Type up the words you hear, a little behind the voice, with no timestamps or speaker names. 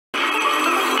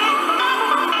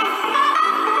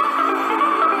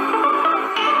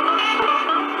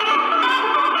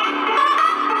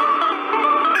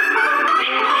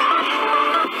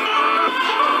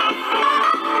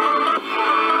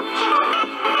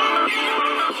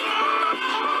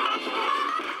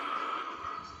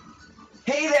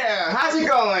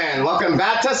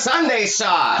Sunday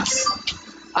shots.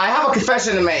 I have a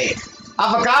confession to make.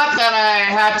 I forgot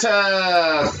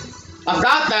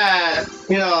that,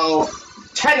 you know,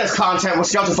 tennis content was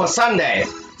scheduled for Sunday.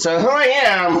 So here I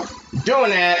am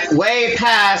doing it way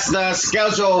past the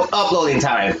scheduled uploading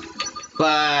time.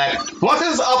 But once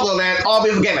this is uploaded, I'll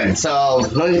be forgiven, so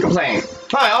no need to complain.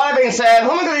 Alright, all that being said, who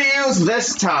am I going to use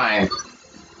this time?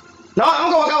 No,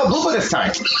 I'm going to go with Blooper this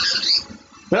time.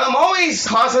 You know, I'm always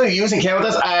constantly using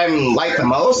characters I like the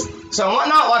most, so why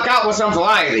not luck out with some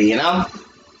variety, you know?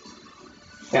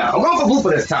 Yeah, I'm going for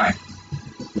Blooper this time.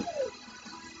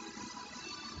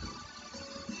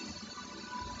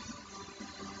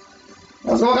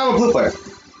 Let's go with Blooper.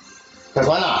 Because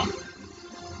why not?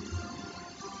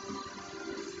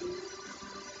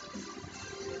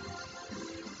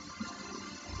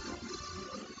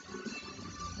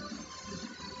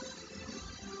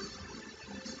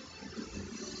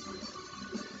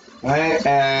 Alright,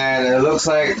 and it looks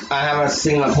like I haven't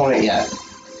seen an opponent yet.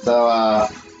 So,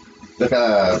 we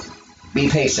gotta be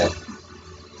patient.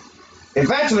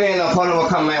 Eventually, an opponent will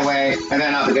come my way, and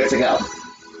then I'll be good to go.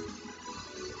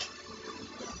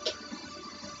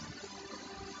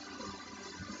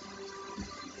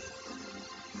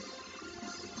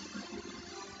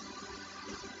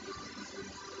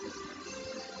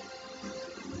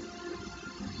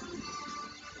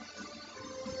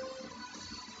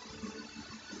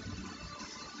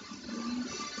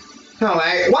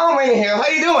 Alright, while I'm waiting here, how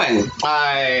you doing?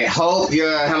 I hope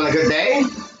you're having a good day.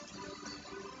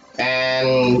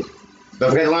 And don't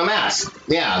forget to wear a mask.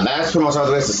 Yeah, that's pretty much all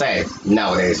there is to say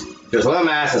nowadays. Just wear a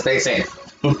mask and stay safe.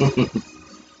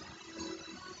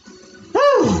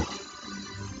 Whew.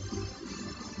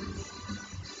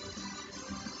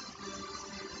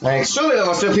 Like, surely there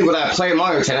are still people that play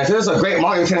Mario Tennis. This is a great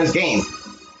Mario Tennis game.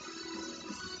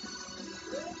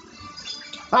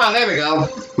 Ah, there we go.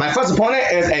 My first opponent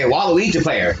is a Waluigi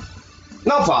player.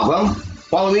 No problem.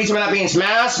 Waluigi may not be in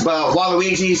Smash, but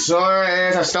Waluigi sure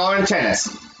is a star in tennis.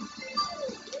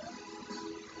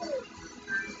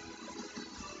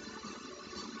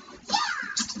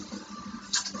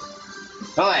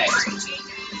 Alright.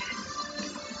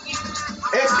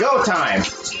 It's go time.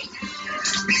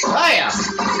 Oh yeah.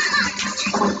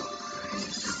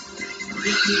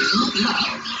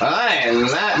 Alright, and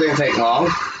that didn't take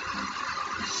long.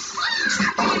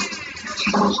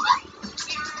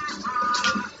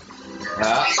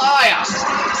 Oh yeah.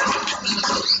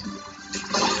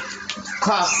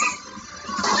 Huh.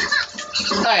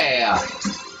 Oh yeah.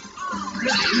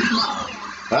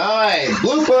 Alright,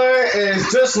 Blooper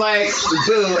is just like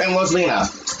Boo and Rosalina.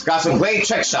 Got some great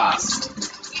trick shots.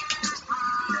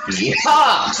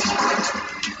 Yeehaw!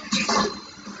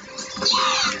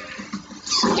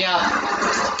 Yeah.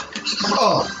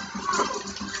 Oh.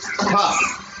 Huh.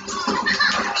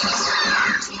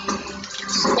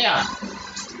 Yeah.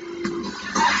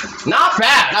 Not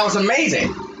bad. That was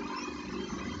amazing.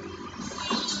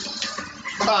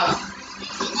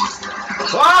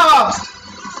 Wow.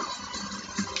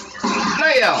 No,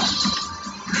 you don't.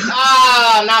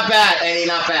 Ah, not bad, Eddie.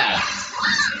 Not bad.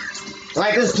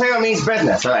 Like, this player means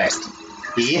business, right?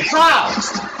 Yeehaw!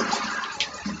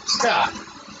 Yeah.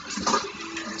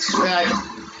 Right.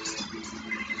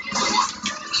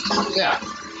 Yeah.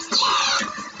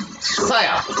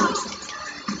 Fire.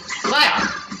 Fire.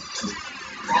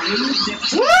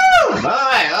 Woo!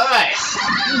 Alright, alright.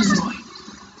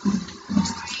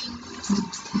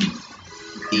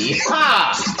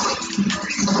 Yeehaw!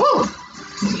 Woo!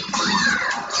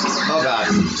 Oh god.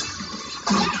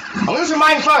 I'm gonna use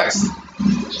mine first.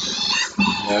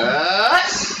 Yeah!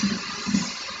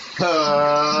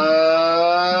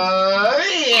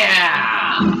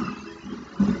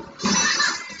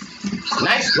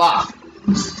 Nice block.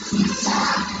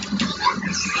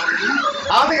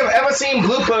 I don't think I've ever seen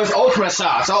Blooper's ultimate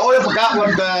shot, so I already forgot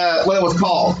what it was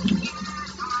called.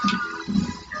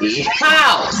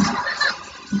 Yeehaw!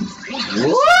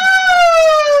 Woo!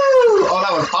 Oh,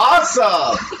 that was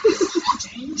awesome!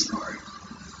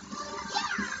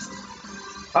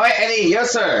 Alright, Eddie,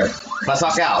 yes sir. Let's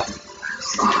rock out.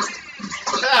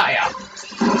 Ah, yeah.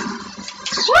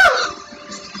 Woo!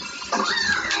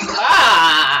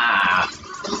 Ah!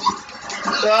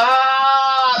 Ah!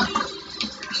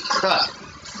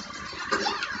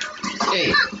 Hey.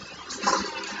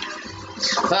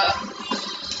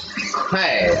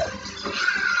 Hey.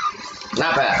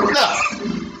 Not bad. No.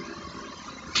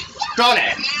 Darn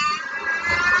it.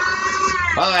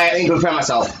 Alright, I need to prepare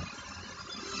myself.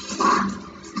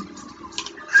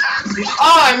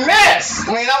 Oh, I missed! I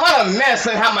mean, I want to miss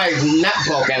and have my net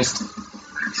broken.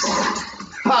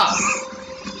 Huh.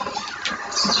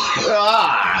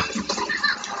 Ah.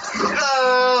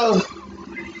 Oh!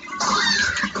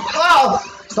 Oh!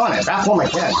 Darn it, that form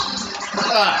again.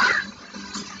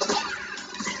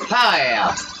 Hell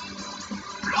yeah.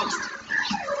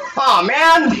 Oh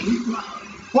man!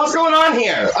 What's going on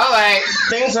here? Alright,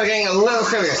 things are getting a little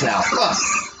serious now.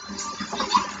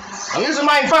 I'm using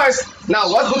mine first. Now,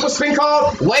 what's this thing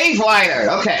called? Wave Rider.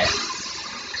 Okay.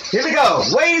 Here we go.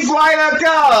 Wave Rider,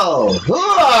 go!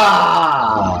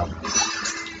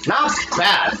 Not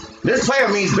bad. This player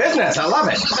means business. I love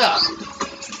it.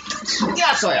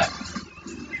 Yeah, Sawyer.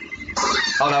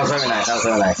 Oh, that was very nice. That was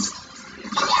very nice.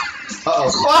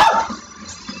 Uh-oh. Oh!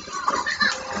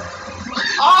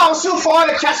 Oh, I was too far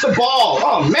to catch the ball.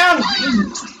 Oh, man.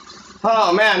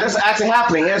 Oh, man. This is actually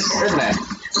happening, isn't it?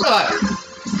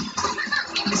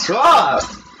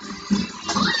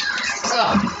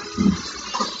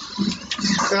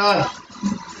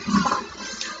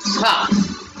 Ha.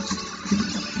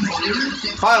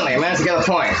 Finally, I managed to get a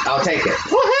point. I'll take it.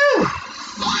 Woohoo!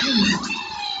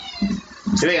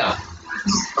 Here we go.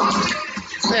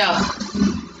 Yeah.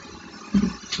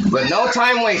 With no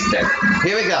time wasted.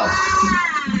 Here we go.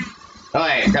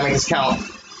 Alright, gotta make this count.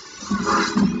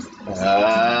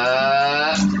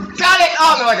 Got it!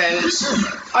 Oh, no, I didn't.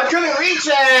 I couldn't reach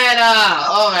it!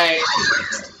 Alright.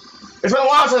 It's been a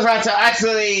while since I had to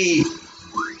actually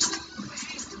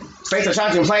face a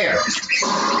challenging player.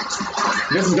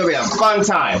 This is gonna be a fun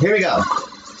time. Here we go.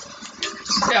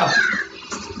 Yeah.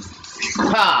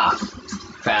 Ha!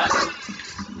 Fat.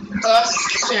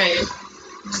 Okay.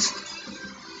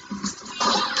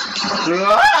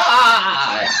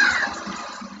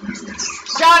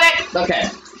 Got it! Okay.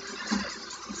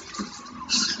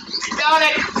 Got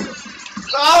it!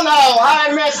 Oh no!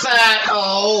 I missed that!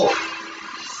 Oh!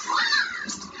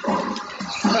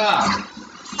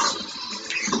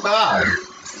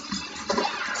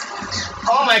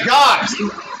 Oh my god!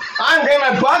 I'm getting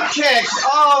my butt kicked!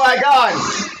 Oh my god!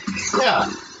 Yeah.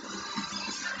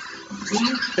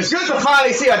 It's good to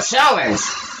finally see a challenge!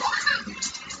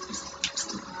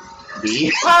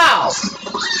 Yeehaw!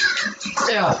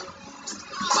 Yeah.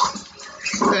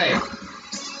 Okay.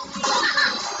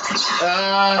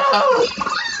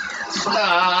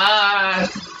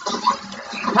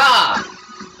 Ha!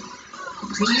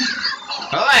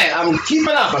 Alright, I'm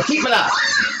keeping up,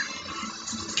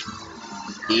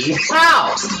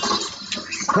 Yeehaw!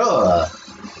 Huh.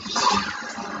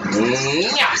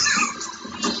 Yeah.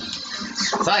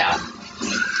 So yeah.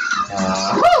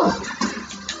 Woo!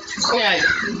 Yeah.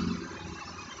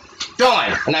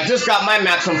 Going! And I just got my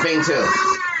match from Thing 2.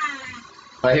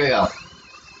 Alright, here we go.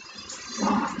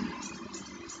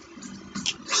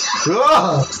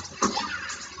 Whoa!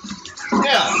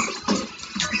 Yeah.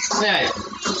 Yeah.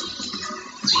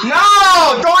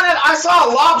 No! Darn it! I saw a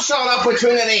lobster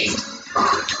opportunity!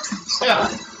 Yeah.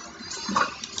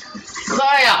 So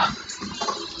yeah.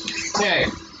 Okay.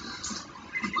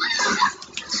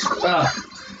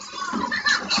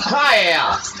 Hiya!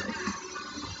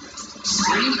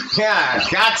 Yeah,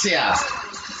 gotcha!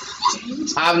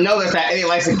 I've noticed that Eddie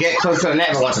likes to get close to the net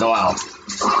every once in a while.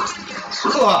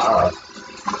 Woo!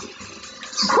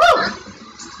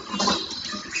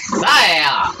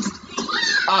 Hiya!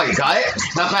 Oh, you got it?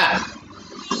 Not bad.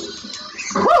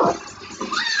 Woo!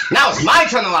 Now it's my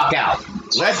turn to lock out.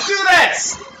 Let's do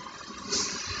this!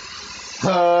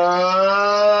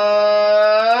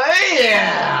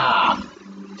 Yeah!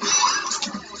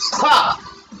 Ha!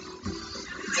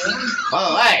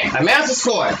 Alright, I managed to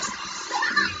score.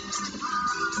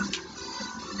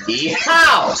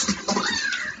 Yeehaw!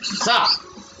 Stop!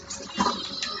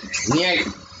 Yeah.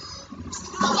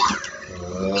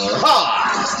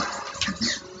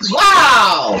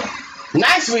 Wow!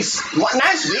 Nice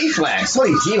reflex.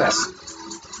 Holy Jesus.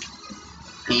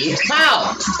 Yeehaw!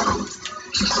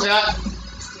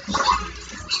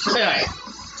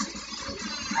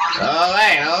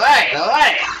 Alright.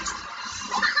 Alright.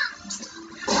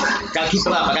 Gotta keep it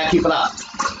up, I gotta keep it up.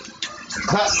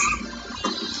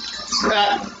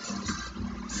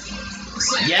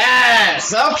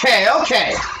 Yes! Okay.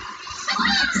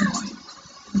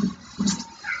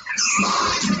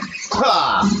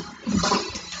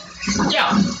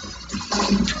 Yeah.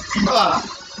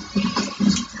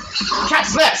 Catch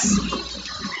this!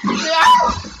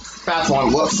 That's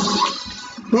one, whoops.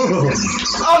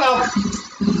 Oh no!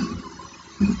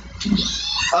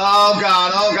 Oh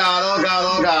god.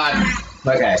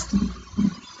 Okay.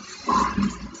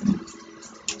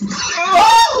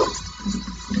 Oh!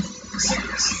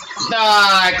 No,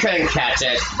 I couldn't catch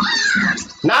it.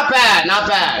 Not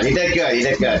bad. You did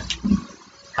good.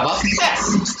 How about this?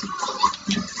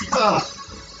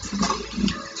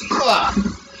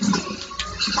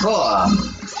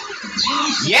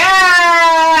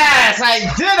 Yes! I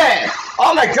did it!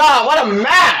 Oh my god, what a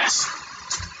match!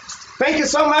 Thank you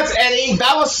so much, Eddie.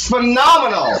 That was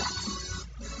phenomenal.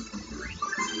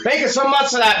 Thank you so much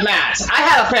for that match. I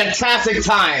had a fantastic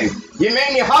time. You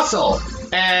made me hustle,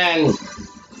 and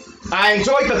I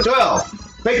enjoyed the thrill.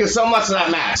 Thank you so much for that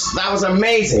match. That was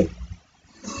amazing.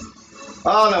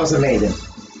 Oh, that was amazing.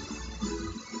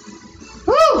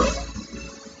 Woo!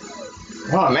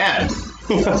 Oh, man.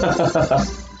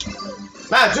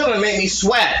 That really made me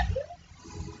sweat.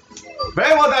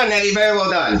 Very well done, Eddie. Very well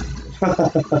done.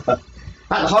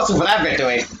 I had to hustle for that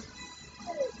victory.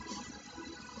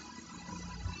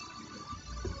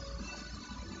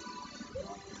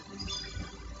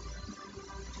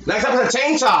 Next up is a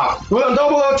chainsaw with a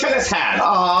double tennis hat.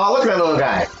 Oh, look at that little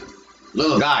guy.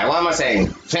 Little guy, what am I saying?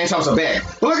 Chainsaws are big.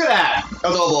 Look at that! A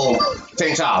double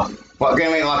chainsaw. Well,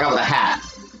 getting ready to walk out with a hat.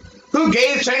 Who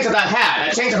gave Chainsaw that hat?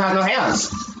 That Chainsaw has no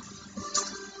hands.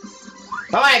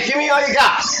 Alright, give me all you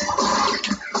got.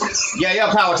 Yeah, you're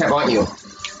a power type, aren't you?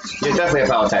 You're definitely a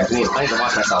power type. I need to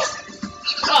wash myself.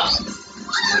 Oh!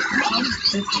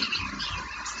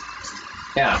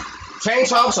 Yeah.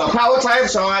 Chainsaws are power type,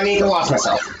 so I need to wash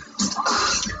myself.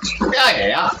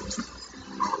 Yeah.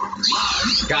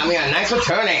 Got me a nice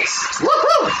return ace.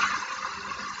 Woohoo!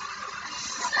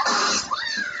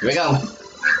 Here we go.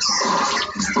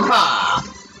 Ha!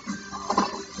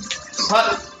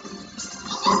 Hut!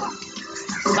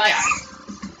 Fire!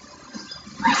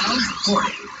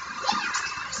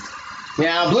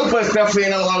 Yeah, Blooper is definitely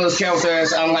another one of those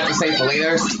characters I don't like to say for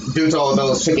later, due to all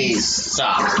those tricky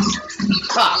stuff.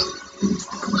 Ha!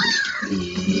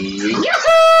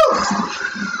 Yahoo!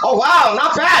 Oh wow,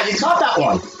 not bad, you caught that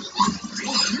one.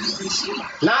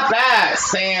 Not bad,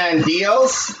 San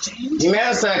Dios. You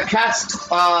managed to catch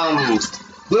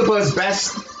Blooper's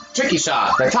best tricky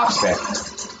shot, the top spin.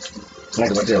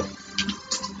 Look at what do.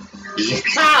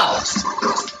 Ow!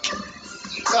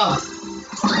 Oh.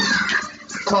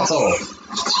 Oh.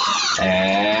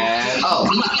 And oh.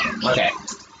 Okay.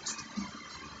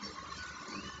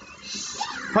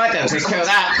 Right then, takes care of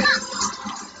that.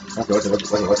 Okay, what?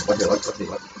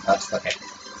 Okay.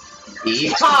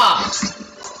 Yeehaw!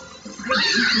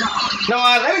 No,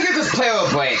 let me give this player a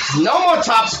break. No more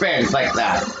top spins like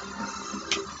that.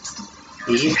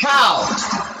 Yeehaw!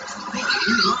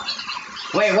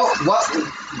 Wait, what?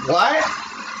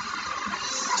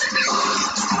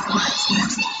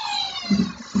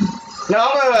 No,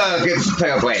 I'm gonna give this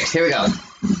player a break. Here we go.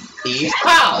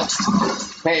 Yeehaw!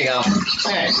 There you go.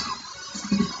 Hey.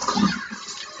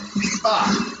 Oh.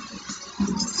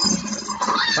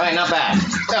 Alright, not bad.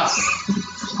 Oh.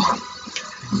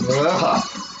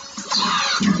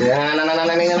 Yeah, no.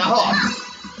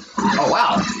 Oh,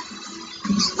 wow.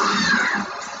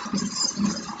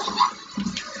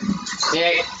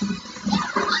 Yay.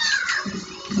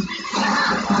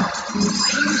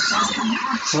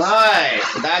 Alright,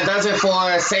 that does it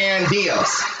for San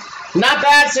Dios. Not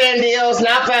bad, San Dios,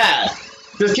 not bad.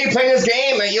 Just keep playing this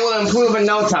game and you will improve in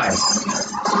no time.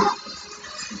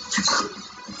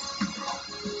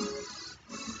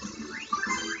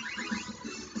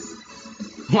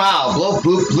 Wow, both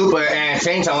Blooper and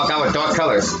Chainsaw walk out with dark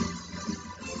colors.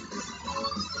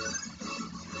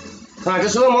 Alright,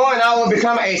 just a little more and I will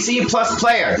become a C+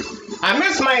 player. I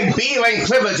miss my B-rank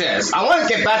privileges. I want to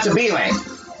get back to B-rank.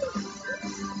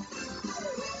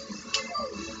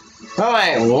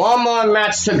 Alright, one more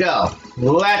match to go.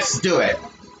 Let's do it.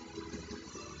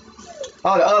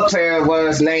 Oh, the other player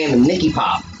was named Nicky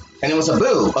Pop. And it was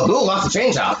Abu. Abu lost the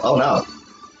Chainsaw. Oh no.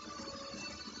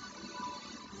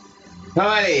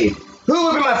 Alrighty, who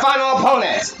will be my final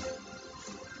opponent?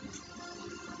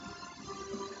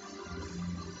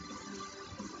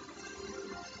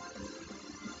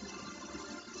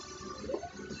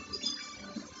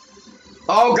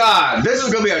 Oh god, this is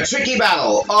gonna be a tricky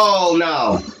battle. Oh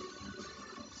no.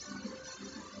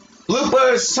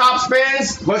 Blooper's top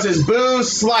spins versus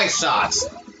Boo's slice shots.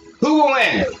 Who will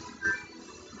win?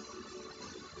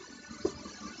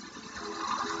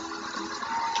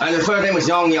 And the first name was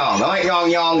Yong Yong. Alright, Yong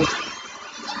Yong.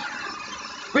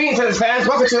 Greetings to the fans.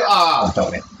 Welcome to. Oh,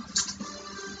 don't it.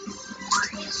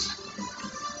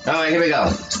 Alright, here we go.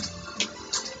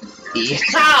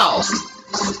 Yeehaw!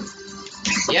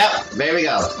 Yep, there we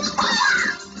go.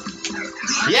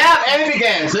 Yep, and it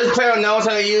begins. This player knows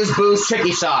how to use Boo's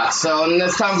tricky shots, so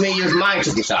this time for me to use my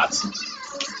tricky shots.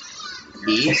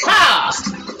 Yeehaw!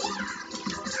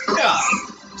 Yeah.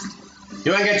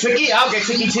 You wanna get tricky? I'll get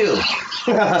tricky too.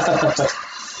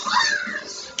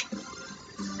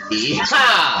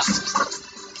 Yeehaw!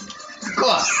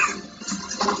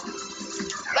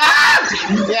 Ah!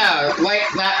 Yeah, like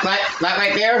that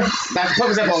right there. That's a perfect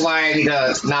example of why I need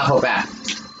to not hold back.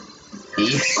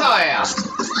 Yeah.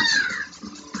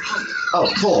 Oh,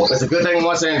 cool. It's a good thing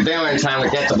once in there in time to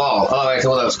get the ball. Oh, I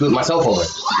told I to scoot myself over.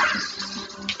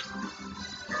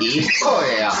 Oh,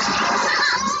 yeah.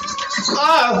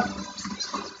 Oh!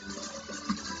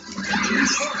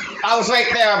 I was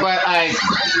right there, but I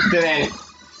didn't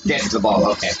get to the ball.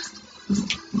 Okay.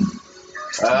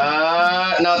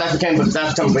 No, that's becoming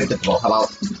predictable. How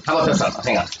about this one?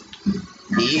 Hang on.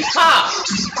 Yeehaw!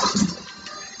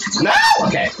 No!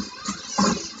 Okay.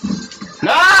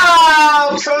 No!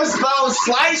 Curse those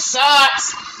slice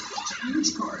shots!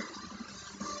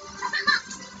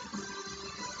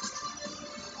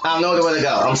 I don't know where to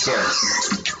go. I'm scared.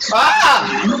 Ah!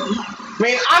 I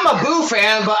mean, I'm a Boo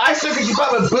fan, but I still can keep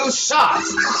up with Boo's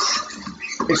shots.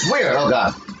 It's weird. Oh,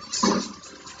 God.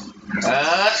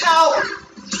 No!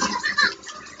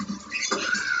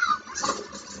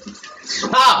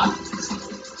 Ah!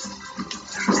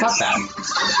 Stop that.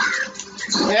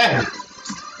 Yeah.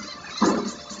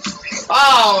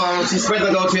 Oh, she's supposed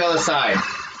to go to the other side.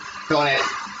 Going it.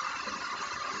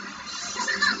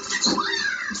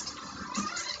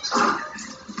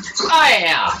 Oh,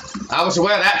 yeah. I was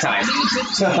aware that time.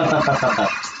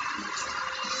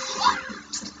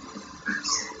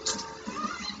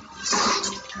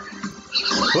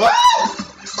 Whoa!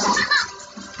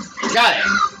 Got it.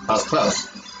 I was close.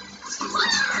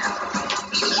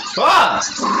 Ah!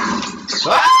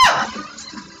 Ah!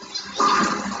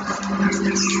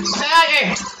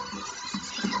 Hey!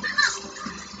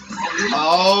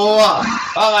 Oh!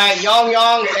 Alright,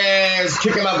 Yong is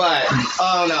kicking my butt.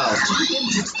 Oh no.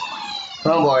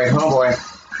 Oh boy, oh boy.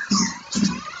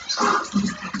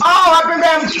 Oh, I've been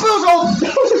bamboozled!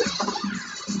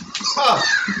 Oh.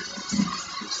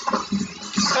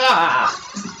 Ah!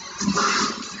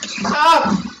 Ah!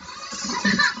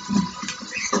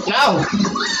 No!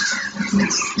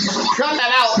 Cut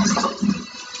that out!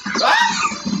 Ah!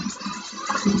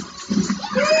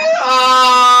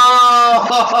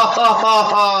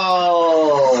 Oh!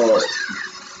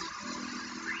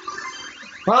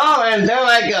 Oh, and there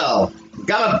I go.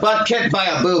 Got a butt kicked by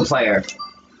a Boo player.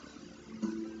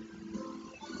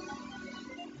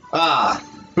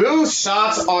 Boo's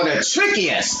shots are the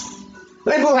trickiest.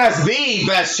 I think Boo has the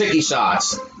best tricky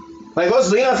shots. Like,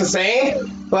 Rosalina's the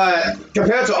same, but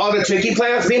compared to all the tricky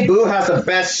players, I think Boo has the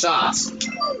best shots.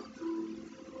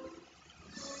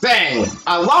 Dang,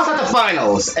 I lost at the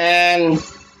finals, and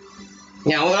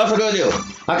yeah, what else am I gonna do?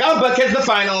 I got a butt kicked in the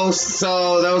finals,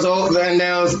 so there's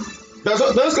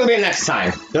gonna be a next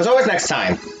time. There's always next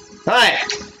time. Alright,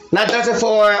 that does it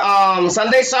for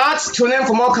Sunday Shots. Tune in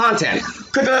for more content.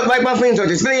 Click the like button if you enjoyed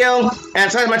this video,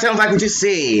 and subscribe to my channel if I can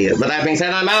see. But that being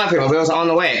said, I'm out of here. My videos are on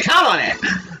the way. Count on it.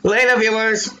 Later,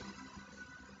 viewers.